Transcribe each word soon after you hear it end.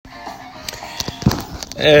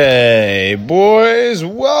Hey, boys,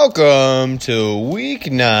 welcome to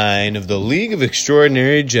week 9 of the League of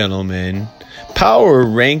Extraordinary Gentlemen Power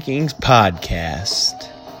Rankings Podcast.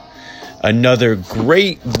 Another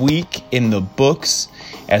great week in the books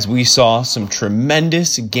as we saw some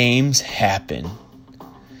tremendous games happen.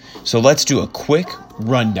 So let's do a quick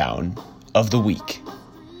rundown of the week.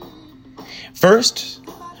 First,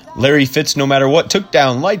 Larry Fitz, no matter what, took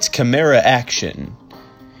down Lights Camara Action.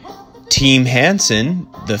 Team Hansen,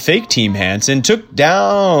 the fake Team Hansen, took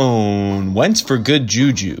down Wentz for good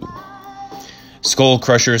juju. Skull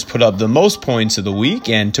Crushers put up the most points of the week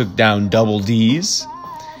and took down Double D's.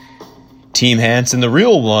 Team Hansen, the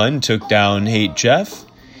real one, took down Hate Jeff.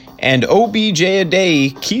 And OBJ a Day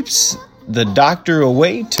keeps the doctor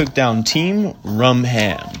away, took down Team Rum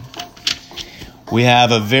Ham. We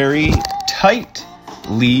have a very tight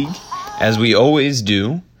league, as we always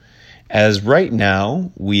do. As right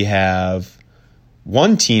now, we have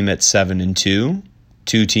one team at 7-2,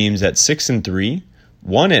 two teams at 6-3,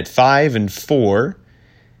 one at 5-4,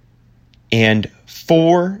 and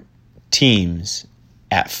four teams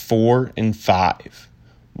at 4-5.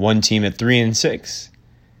 One team at 3-6,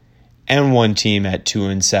 and one team at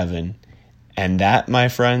 2-7. And that, my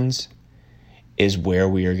friends, is where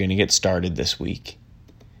we are going to get started this week,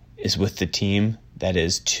 is with the team that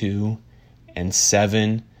is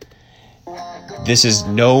 2-7. This is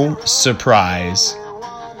no surprise.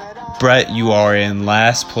 Brett, you are in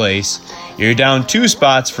last place. You're down 2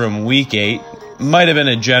 spots from week 8. Might have been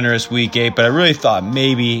a generous week 8, but I really thought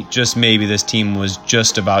maybe, just maybe, this team was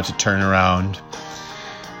just about to turn around.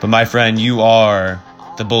 But my friend, you are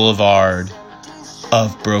the boulevard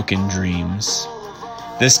of broken dreams.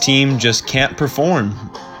 This team just can't perform.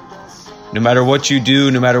 No matter what you do,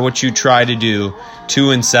 no matter what you try to do,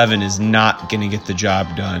 2-7 is not going to get the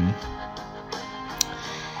job done.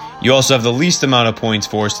 You also have the least amount of points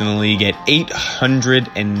forced in the league at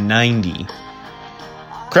 890.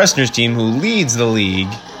 Kressner's team, who leads the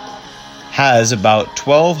league, has about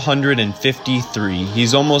 1,253.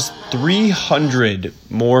 He's almost 300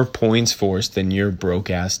 more points forced than your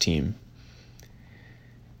broke-ass team.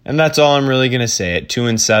 And that's all I'm really going to say. At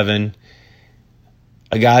 2-7,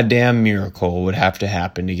 a goddamn miracle would have to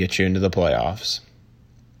happen to get you into the playoffs.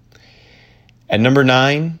 At number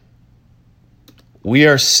 9, we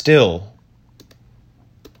are still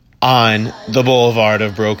on the boulevard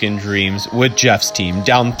of broken dreams with Jeff's team.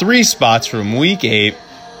 Down 3 spots from week 8.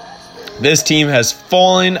 This team has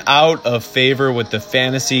fallen out of favor with the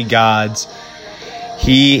fantasy gods.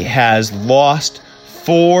 He has lost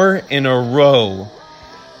 4 in a row.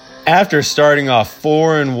 After starting off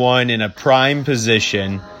 4-1 in a prime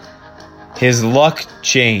position, his luck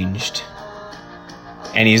changed.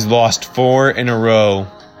 And he's lost 4 in a row.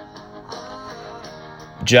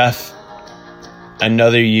 Jeff,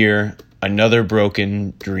 another year, another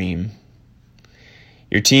broken dream.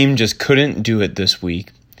 Your team just couldn't do it this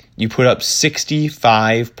week. You put up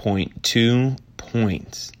 65.2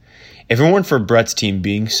 points. If it weren't for Brett's team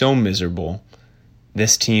being so miserable,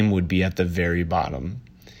 this team would be at the very bottom.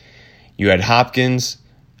 You had Hopkins,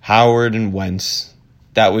 Howard, and Wentz.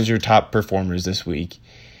 That was your top performers this week.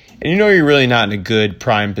 And you know you're really not in a good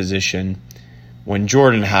prime position when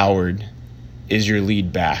Jordan Howard is your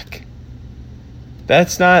lead back.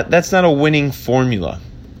 That's not a winning formula.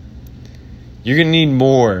 You're going to need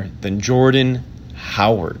more than Jordan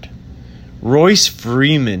Howard. Royce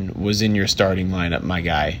Freeman was in your starting lineup, my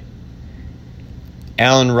guy.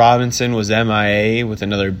 Allen Robinson was MIA with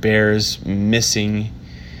another Bears missing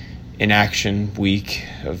in action week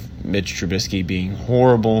of Mitch Trubisky being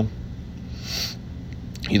horrible.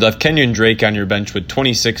 You left Kenyon Drake on your bench with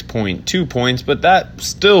 26.2 points, but that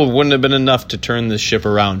still wouldn't have been enough to turn this ship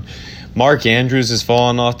around. Mark Andrews has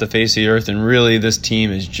fallen off the face of the earth, and really this team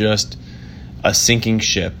is just a sinking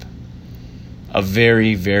ship. A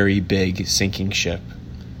very, very big sinking ship.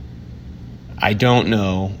 I don't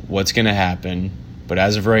know what's going to happen, but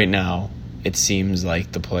as of right now, it seems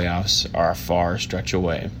like the playoffs are a far stretch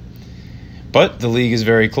away. But the league is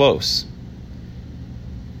very close.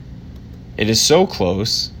 It is so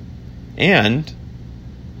close, and,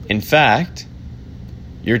 in fact,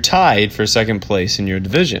 you're tied for second place in your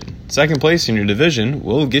division. Second place in your division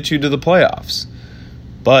will get you to the playoffs.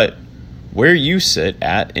 But where you sit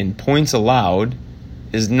at in points allowed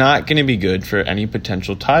is not going to be good for any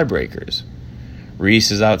potential tiebreakers. Reese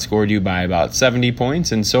has outscored you by about 70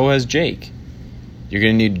 points, and so has Jake. You're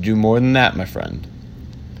going to need to do more than that, my friend.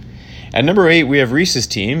 At number 8, we have Reese's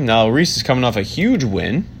team. Now, Reese is coming off a huge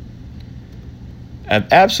win. An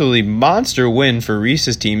absolutely monster win for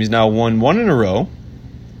Reese's team. He's now won 1 in a row.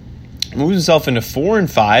 moves himself into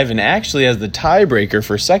 4-5, and actually has the tiebreaker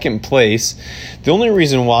for second place. The only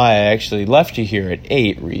reason why I actually left you here at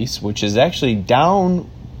 8, Reese, which is actually down,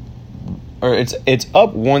 or it's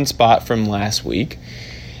up 1 spot from last week.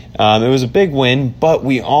 It was a big win, but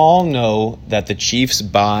we all know that the Chiefs'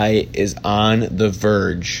 bye is on the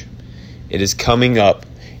verge. It is coming up.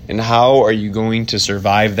 And how are you going to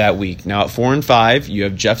survive that week? Now at 4-5, you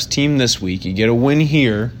have Jeff's team this week. You get a win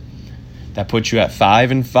here. That puts you at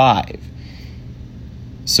 5-5.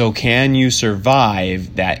 So can you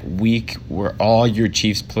survive that week where all your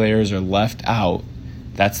Chiefs players are left out?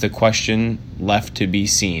 That's the question left to be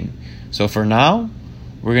seen. So for now,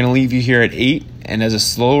 we're going to leave you here at 8 and as a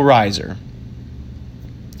slow riser.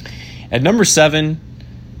 At number 7,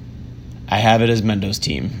 I have it as Mendo's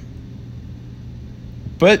team.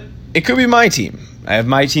 But it could be my team. I have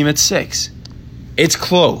my team at 6. It's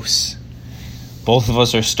close. Both of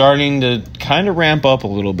us are starting to kind of ramp up a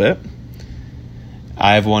little bit.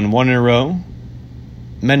 I've won 1 in a row.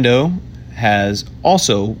 Mendo has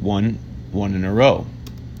also won 1 in a row.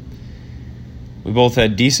 We both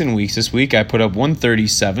had decent weeks this week. I put up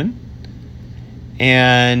 137,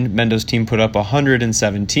 and Mendo's team put up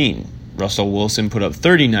 117. Russell Wilson put up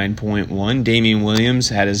 39.1. Damian Williams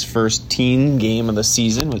had his first teen game of the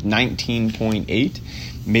season with 19.8.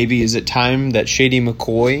 Maybe is it time that Shady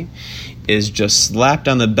McCoy is just slapped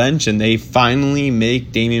on the bench and they finally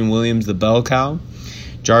make Damian Williams the bell cow?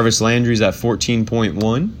 Jarvis Landry's at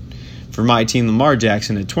 14.1. For my team, Lamar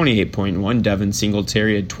Jackson at 28.1. Devin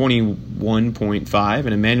Singletary at 21.5.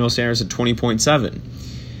 And Emmanuel Sanders at 20.7.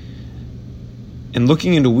 And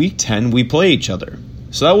looking into Week 10, we play each other.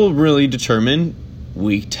 So that will really determine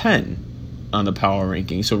Week 10 on the power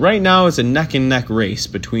ranking. So right now it's a neck-and-neck race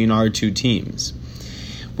between our two teams.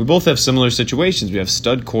 We both have similar situations. We have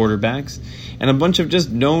stud quarterbacks and a bunch of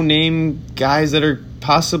just no-name guys that are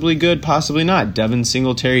possibly good, possibly not. Devin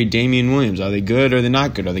Singletary, Damian Williams. Are they good or are they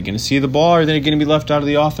not good? Are they going to see the ball or are they going to be left out of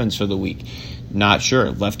the offense for the week? Not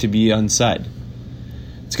sure. Left to be unsaid.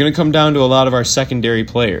 It's going to come down to a lot of our secondary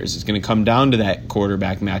players. It's going to come down to that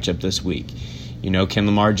quarterback matchup this week. You know, can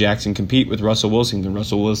Lamar Jackson compete with Russell Wilson? Can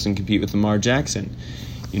Russell Wilson compete with Lamar Jackson?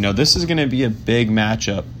 You know, this is going to be a big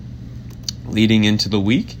matchup leading into the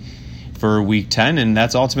week for Week 10, and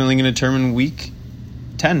that's ultimately going to determine Week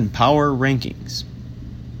 10 power rankings.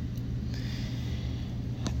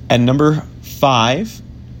 At number 5,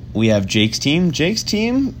 we have Jake's team. Jake's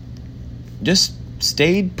team just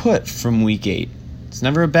stayed put from Week 8. It's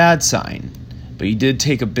never a bad sign, but he did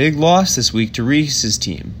take a big loss this week to Reese's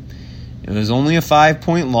team. It was only a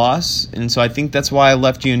 5-point loss, and so I think that's why I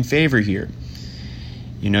left you in favor here.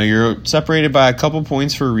 You know, you're separated by a couple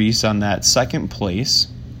points for Reese on that second place,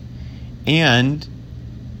 and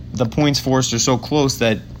the points forced are so close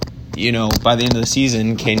that, you know, by the end of the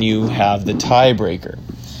season, can you have the tiebreaker?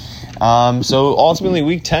 So ultimately,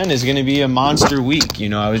 Week 10 is going to be a monster week. You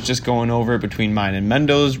know, I was just going over it between mine and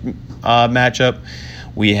Mendo's matchup.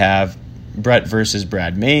 We have Brett versus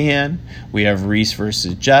Brad Mahan. We have Reese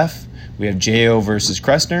versus Jeff. We have J.O. versus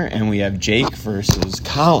Kressner, and we have Jake versus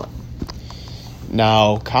Colin.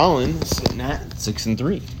 Now, Colin is sitting at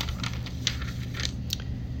 6-3.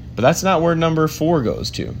 But that's not where number 4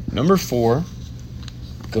 goes to. Number 4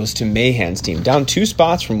 goes to Mahan's team. Down 2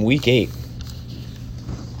 spots from Week 8.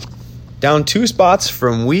 Down 2 spots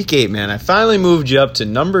from Week 8, man. I finally moved you up to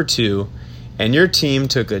number 2, and your team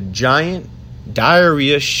took a giant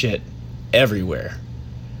diarrhea shit everywhere.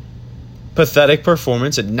 Pathetic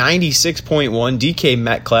performance at 96.1. DK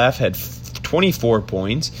Metcalf had 24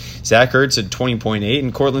 points. Zach Ertz had 20.8.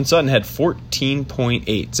 And Cortland Sutton had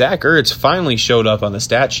 14.8. Zach Ertz finally showed up on the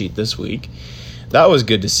stat sheet this week. That was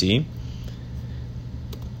good to see.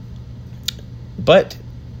 But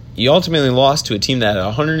you ultimately lost to a team that had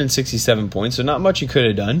 167 points, so not much you could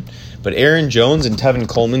have done. But Aaron Jones and Tevin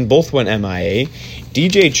Coleman both went MIA.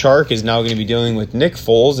 DJ Chark is now going to be dealing with Nick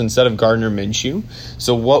Foles instead of Gardner Minshew.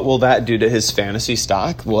 So what will that do to his fantasy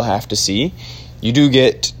stock? We'll have to see. You do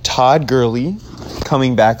get Todd Gurley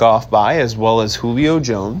coming back off bye, as well as Julio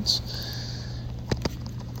Jones.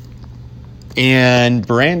 And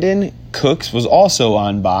Brandon Cooks was also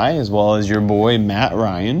on bye, as well as your boy Matt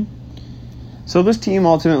Ryan. So this team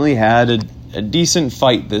ultimately had a decent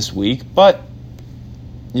fight this week, but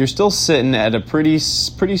you're still sitting at a pretty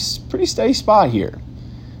steady spot here.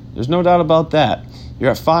 There's no doubt about that.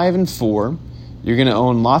 You're at 5-4. You're going to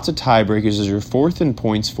own lots of tiebreakers as you're 4th in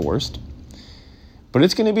points forced. But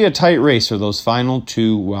it's going to be a tight race for those final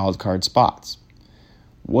 2 wildcard spots.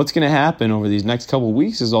 What's going to happen over these next couple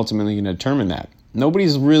weeks is ultimately going to determine that.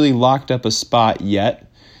 Nobody's really locked up a spot yet.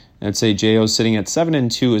 I'd say J.O. sitting at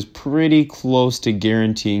 7-2 is pretty close to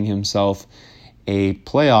guaranteeing himself a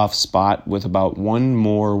playoff spot with about one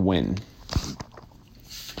more win.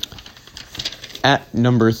 At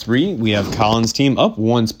number 3, we have Colin's team up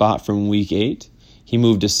one spot from week 8. He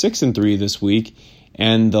moved to 6-3 this week,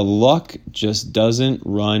 and the luck just doesn't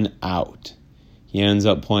run out. He ends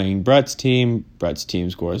up playing Brett's team. Brett's team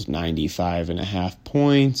scores 95.5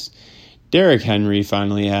 points. Derrick Henry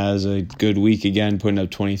finally has a good week again, putting up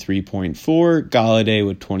 23.4. Golladay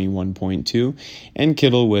with 21.2. And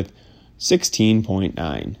Kittle with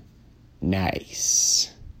 16.9.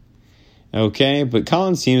 Nice. Okay, but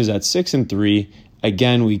Colin's team is at 6-3.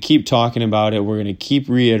 Again, we keep talking about it. We're going to keep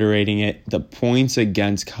reiterating it. The points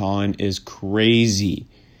against Colin is crazy.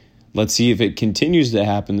 Let's see if it continues to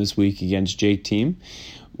happen this week against Jake's team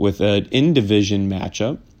with an in-division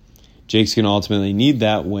matchup. Jake's going to ultimately need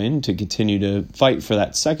that win to continue to fight for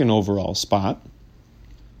that second overall spot.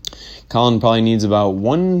 Colin probably needs about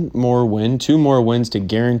one more win, 2 more wins to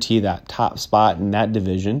guarantee that top spot in that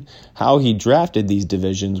division. How he drafted these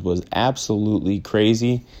divisions was absolutely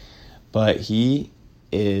crazy, but he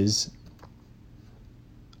is...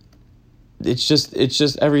 It's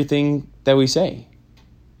just everything that we say.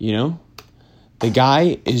 You know, the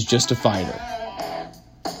guy is just a fighter.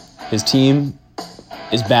 His team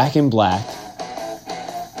is back in black.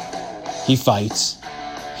 He fights.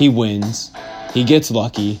 He wins. He gets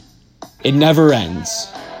lucky. It never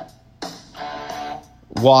ends.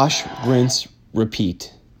 Wash, rinse,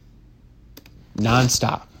 repeat.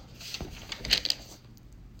 Non-stop.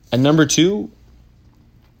 At number 2,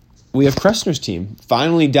 we have Kressner's team,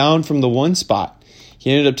 finally down from the 1 spot.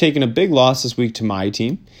 He ended up taking a big loss this week to my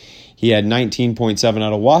team. He had 19.7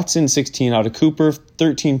 out of Watson, 16 out of Cooper,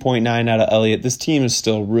 13.9 out of Elliott. This team is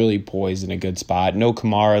still really poised in a good spot. No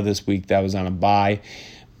Kamara this week. That was on a bye.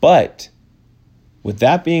 But with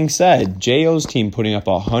that being said, J.O.'s team putting up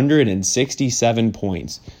 167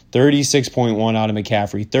 points. 36.1 out of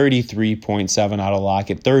McCaffrey, 33.7 out of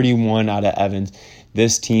Lockett, 31 out of Evans.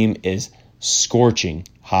 This team is scorching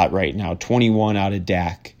hot right now. 21 out of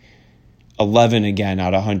Dak. 11 again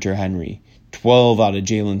out of Hunter Henry. 12 out of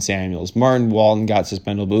Jalen Samuels. Martin Walton got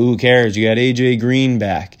suspended, but who cares? You got A.J. Green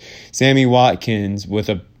back. Sammy Watkins with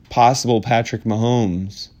a possible Patrick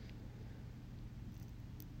Mahomes.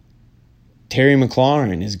 Terry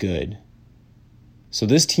McLaurin is good. So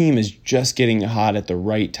this team is just getting hot at the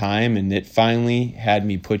right time, and it finally had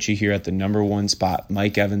me put you here at the number 1 spot.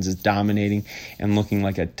 Mike Evans is dominating and looking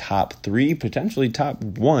like a top 3, potentially top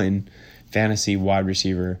 1 fantasy wide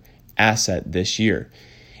receiver asset this year.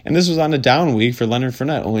 And this was on a down week for Leonard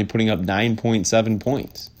Fournette, only putting up 9.7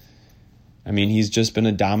 points. I mean, he's just been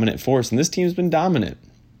a dominant force, and this team's been dominant.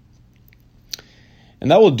 And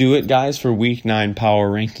that will do it, guys, for Week 9 Power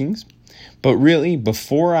Rankings. But really,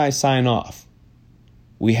 before I sign off,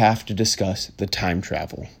 we have to discuss the time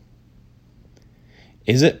travel.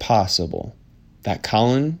 Is it possible that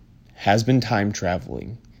Colin has been time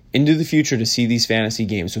traveling into the future to see these fantasy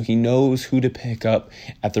games so he knows who to pick up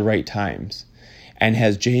at the right times and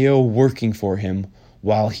has J.O. working for him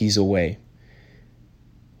while he's away?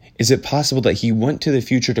 Is it possible that he went to the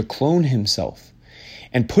future to clone himself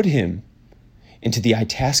and put him into the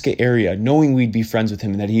Itasca area, knowing we'd be friends with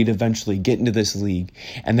him and that he'd eventually get into this league,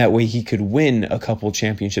 and that way he could win a couple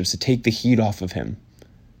championships to take the heat off of him?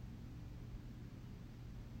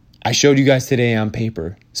 I showed you guys today on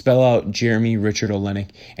paper. Spell out Jeremy Richard Olenek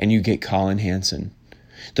and you get Colin Hansen.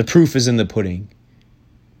 The proof is in the pudding.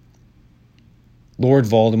 Lord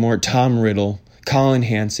Voldemort, Tom Riddle, Colin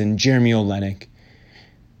Hansen, Jeremy Olenek.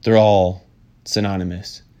 They're all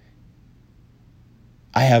synonymous.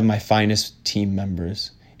 I have my finest team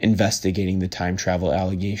members investigating the time travel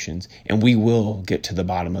allegations, and we will get to the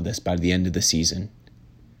bottom of this by the end of the season.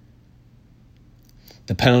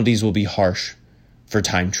 The penalties will be harsh for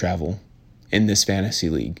time travel in this fantasy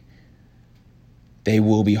league. They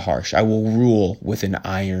will be harsh. I will rule with an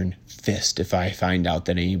iron fist if I find out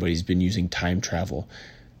that anybody's been using time travel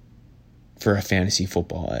for a fantasy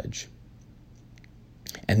football edge.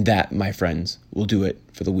 And that, my friends, will do it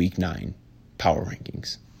for the Week 9 Power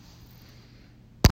Rankings.